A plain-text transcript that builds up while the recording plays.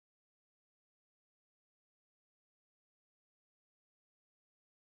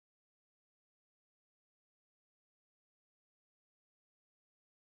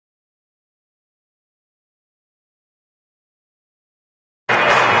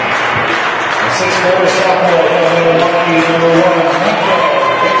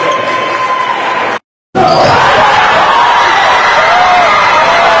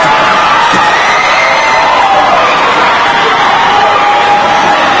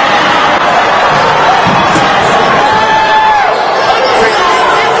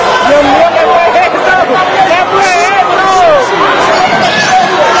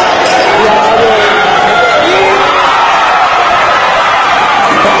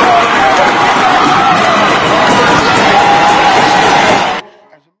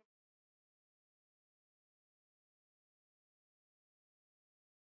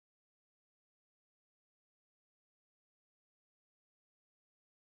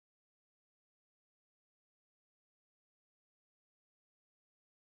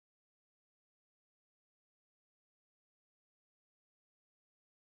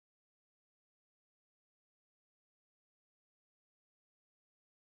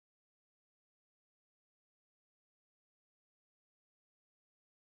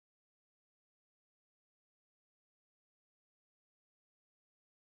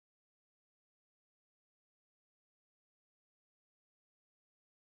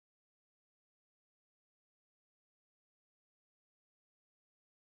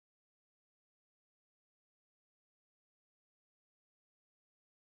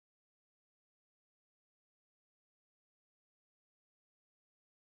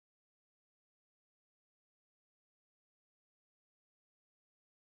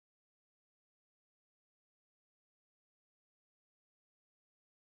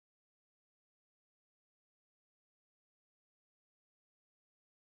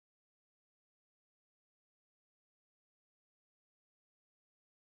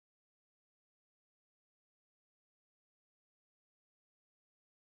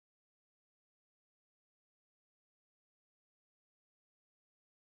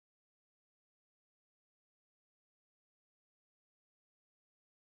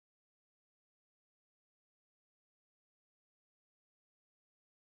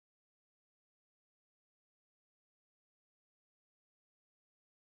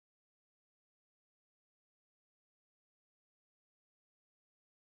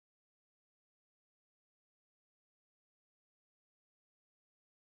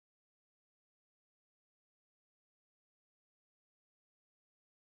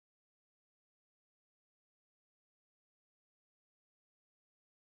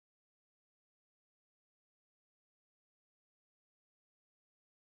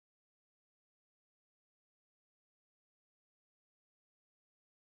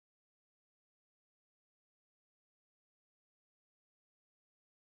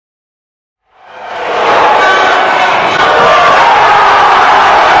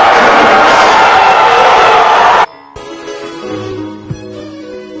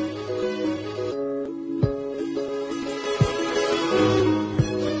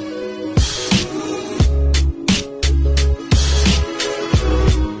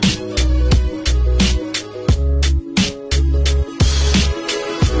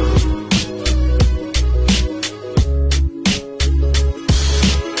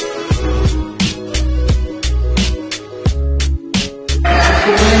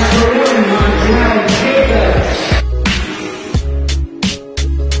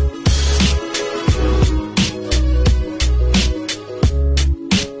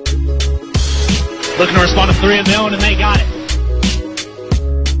Looking to respond to 3 of their own, and they got it.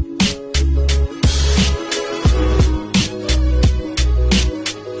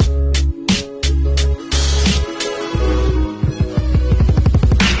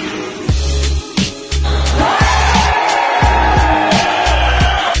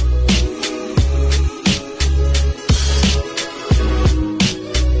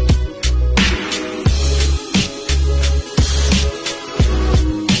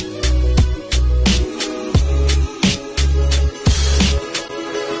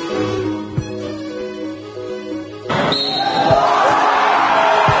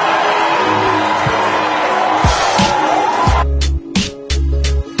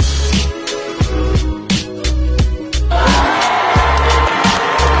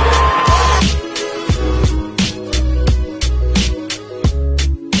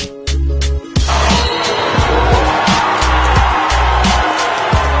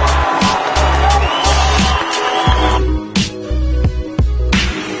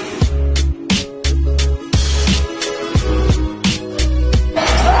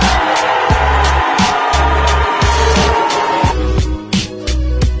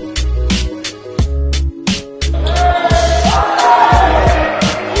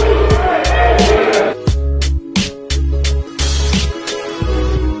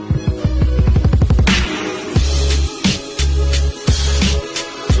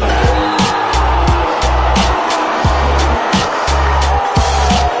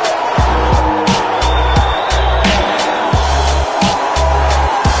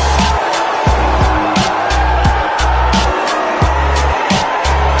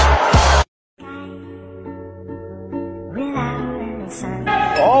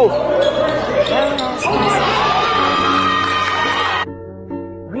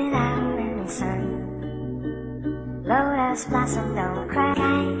 Lotus blossom don't cry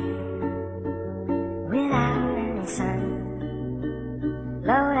without any sun.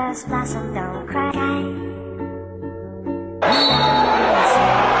 Lotus blossom don't cry without any sun.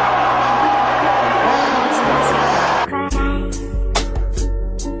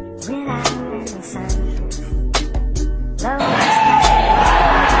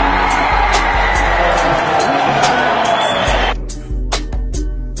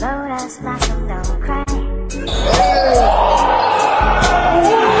 Lotus blossom don't cry without any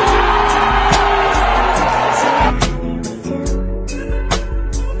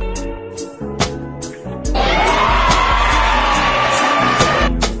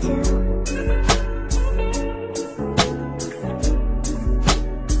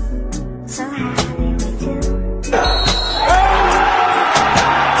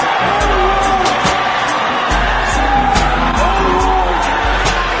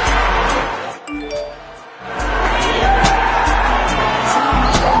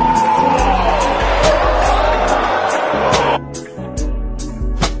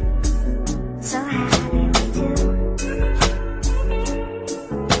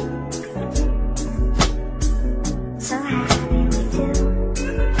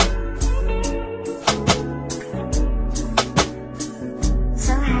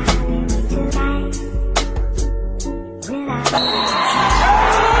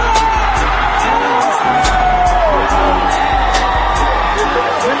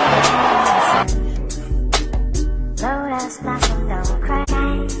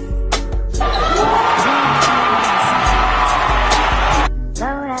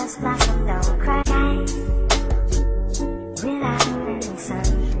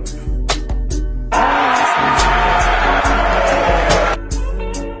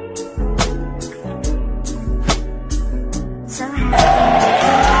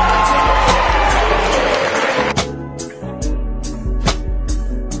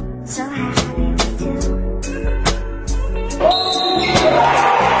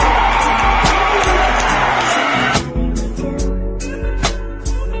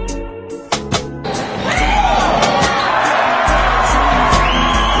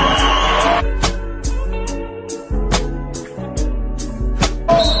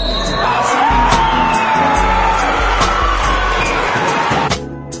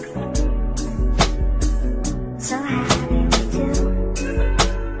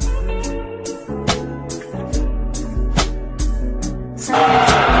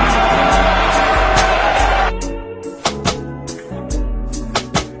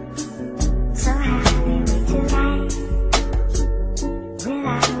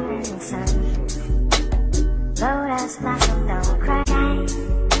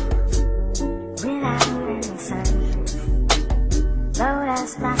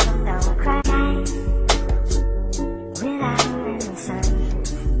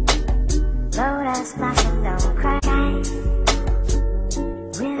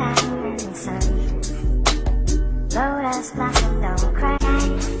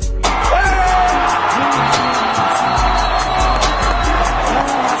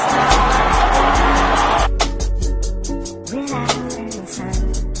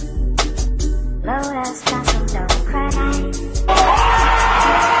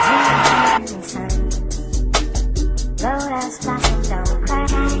sun. Lotus blossom don't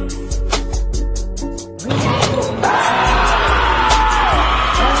cry.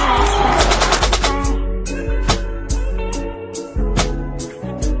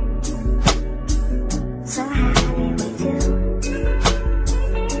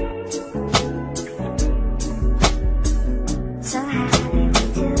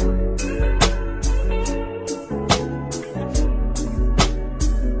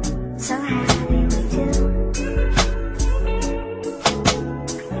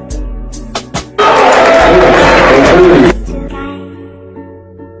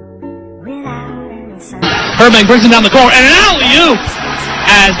 Herman brings him down the court, and an alley-oop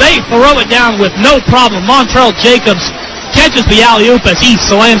as they throw it down with no problem. Montrell Jacobs catches the alley-oop as he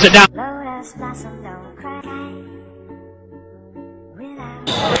slams it down. Lotus blossom don't cry without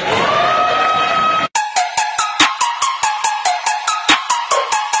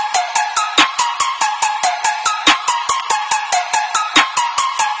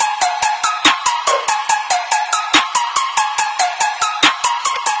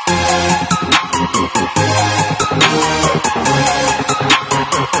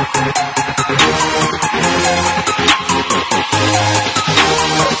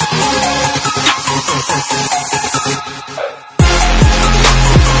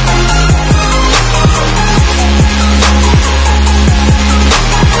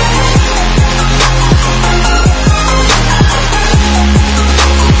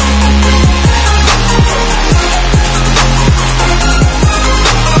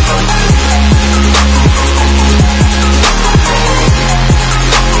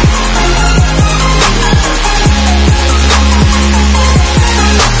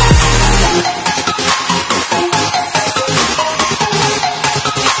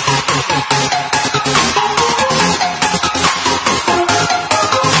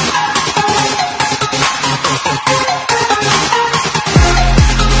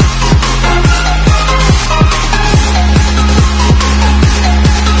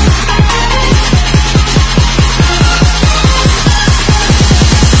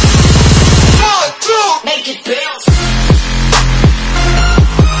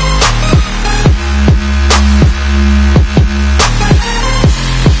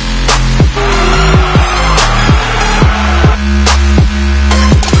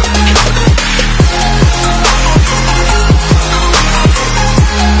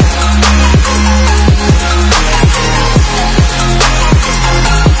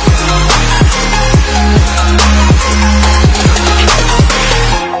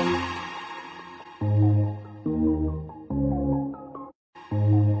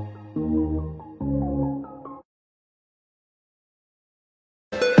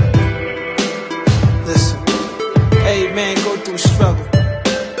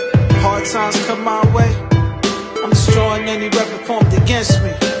hard times come my way, I'm destroying any weapon formed against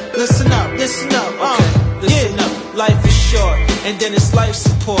me. Listen up, listen up, listen up. Life is short, and then it's life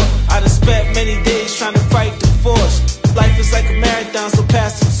support. I done spent many days trying to fight the force. Life is like a marathon, so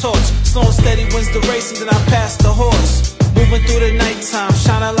pass the torch. Slow and steady wins the race, and then I pass the horse. Moving through the nighttime,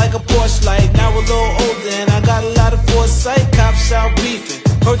 shining like a porch light. Now a little older, and I got a lot of foresight. Cops out beefing,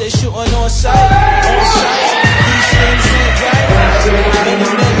 heard they shooting on sight. On sight, these things ain't right. Many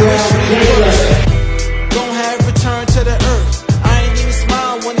men wish me bullets. Don't have return to the earth. I ain't even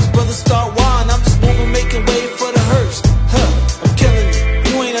smile when these brothers start whining. I'm just moving, making way for the hearse. I'm killing it.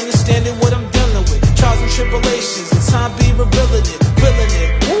 You ain't understanding what I'm dealing with. Trials and tribulations, and time be revealing it, feeling it.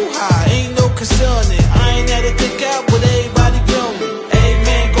 Woo-ha, ain't no concealing it. I ain't had to think out what everybody feeling. Every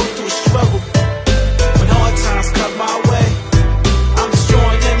man go through a struggle. When hard times come my way, I'm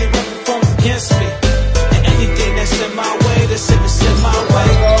destroying any weapon formed against me, and anything that's in my way, that's if it's in my way.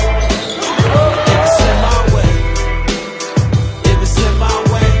 If it's in my way, if it's in my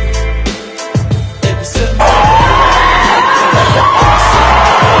way, if it's in my way,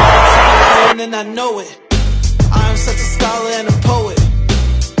 and I know it. I am such a scholar and a poet.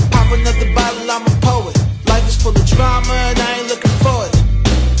 Pop another bottle, I'm a poet. Life is full of drama and I ain't looking for it.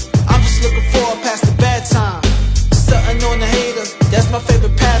 I'm just looking forward past the bad time. Stunting on the hater, that's my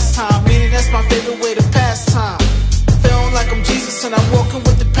favorite pastime. Meaning that's my favorite way to pass time. Feeling like I'm Jesus and I'm walking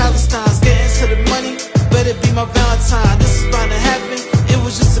with the Palestines. Getting to the money, better be my Valentine. This is bound to happen, it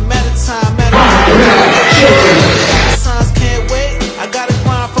was just a matter of time. Signs can't wait, I gotta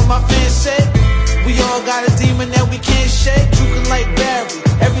grind for my fans' sake. We all got a demon that we can't shake. Juking like Barry,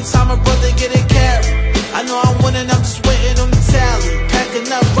 every time a brother get it carry. I know I'm winning, I'm just waiting on the tally. Packing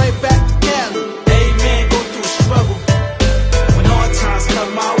up right back to Cali. Every man go through a struggle. When hard times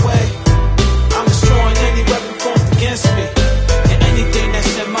come my way, I'm destroying any weapon formed against me, and anything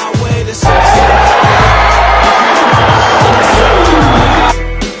that's in my way, that's in my way.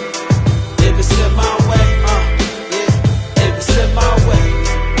 If it's in my way, yeah. If it's in my way,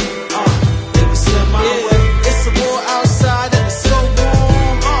 if it's in my way. It's a war outside and it's so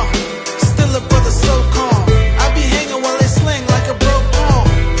warm, still a brother so calm. I be hanging while they sling like a broke arm,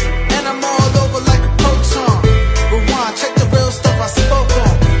 and I'm all over like a proton. Rewind, check the real stuff I spoke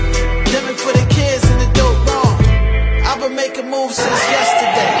on. Living for the kids and the dope wrong. I've been making moves since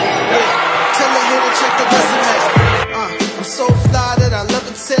yesterday, yeah. Tell her here to check the resume. I'm so fly that I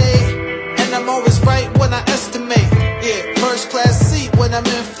levitate, and I'm always right when I estimate. Yeah, first class seat when I'm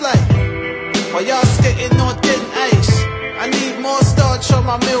in flight, while y'all skating on thin ice. I need more starch on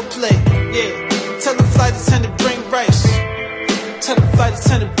my meal plate. Yeah, tell the flight attendant bring rice. Tell the flight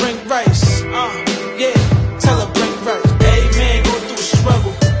attendant